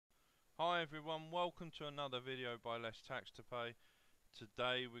Hi everyone, welcome to another video by Less Tax to Pay.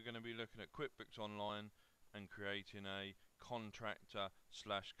 Today we're going to be looking at QuickBooks Online and creating a contractor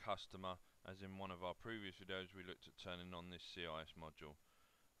slash customer, as in one of our previous videos we looked at turning on this CIS module.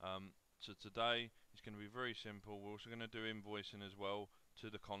 So today it's going to be very simple. We're also going to do invoicing as well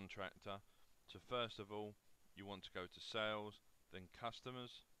to the contractor. So first of all, you want to go to sales, then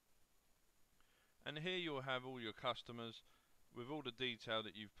customers, and here you'll have all your customers with all the detail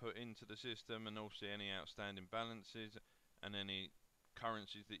that you've put into the system, and also any outstanding balances and any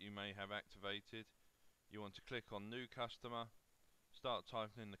currencies that you may have activated. You want to click on new customer, start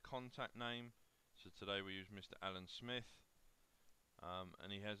typing in the contact name. So today we use Mr. Alan Smith,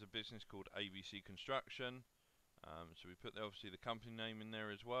 and he has a business called ABC Construction, so we put obviously the company name in there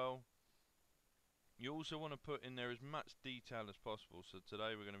as well. You also want to put in there as much detail as possible. So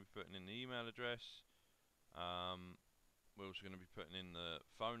today we're going to be putting in the email address, we're also going to be putting in the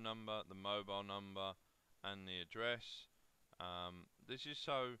phone number, the mobile number, and the address. This is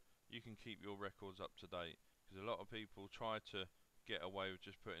so you can keep your records up to date, because a lot of people try to get away with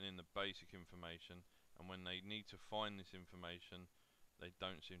just putting in the basic information, and when they need to find this information they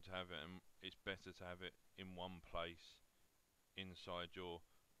don't seem to have it, and it's better to have it in one place inside your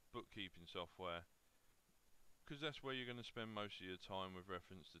bookkeeping software, because that's where you're going to spend most of your time with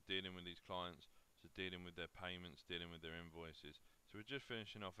reference to dealing with these clients. So dealing with their payments, dealing with their invoices. So we're just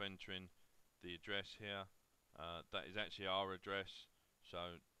finishing off entering the address here. That is actually our address,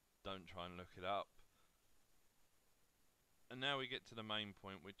 so don't try and look it up. And now we get to the main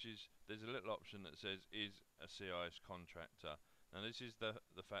point, which is there's a little option that says is a CIS contractor. Now this is the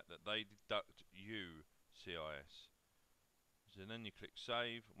fact that they deduct you CIS. So then you click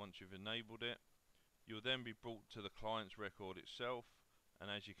save. Once you've enabled it, you'll then be brought to the client's record itself. And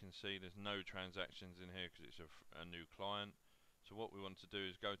as you can see, there's no transactions in here because it's a new client. So what we want to do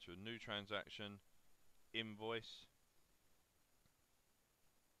is go to a new transaction, invoice,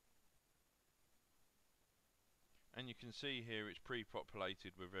 and you can see here it's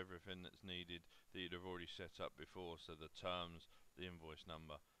pre-populated with everything that's needed that you'd have already set up before, so the terms, the invoice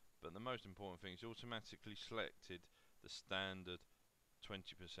number. But the most important thing is automatically selected the standard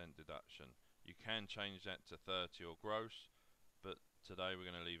 20% deduction. You can change that to 30 or gross, but today we're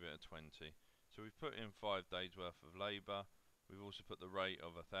going to leave it at 20. So we've put in 5 days worth of labour. We've also put the rate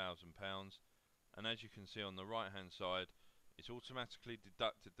of £1,000, and as you can see on the right hand side, it's automatically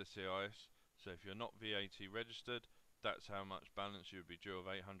deducted the CIS. So if you're not VAT registered, that's how much balance you would be due of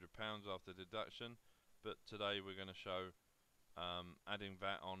 £800 after deduction. But today we're going to show adding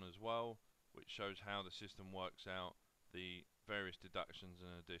VAT on as well, which shows how the system works out the various deductions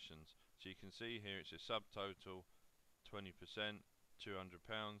and additions. So you can see here it's a subtotal 20%, £200,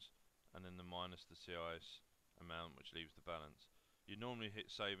 and then the minus the CIS amount, which leaves the balance. You normally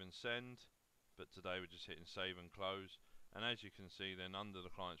hit save and send, but today we're just hitting save and close. And as you can see, then under the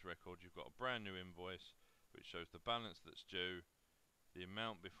client's record you've got a brand new invoice which shows the balance that's due, the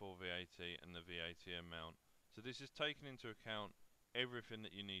amount before VAT, and the VAT amount. So this is taking into account everything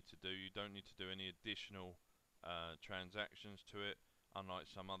that you need to do. You don't need to do any additional transactions to it, unlike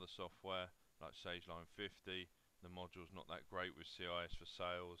some other software like Sage Line 50. The module's not that great with CIS for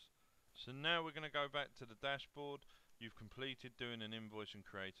sales. So now we're going to go back to the dashboard. You've completed doing an invoice and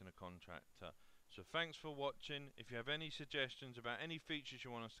creating a contractor. So thanks for watching. If you have any suggestions about any features you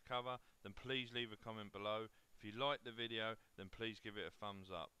want us to cover, then please leave a comment below. If you like the video, then please give it a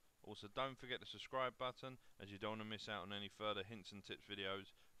thumbs up. Also, don't forget the subscribe button, as you don't want to miss out on any further hints and tips videos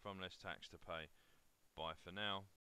from Less Tax to Pay. Bye for now.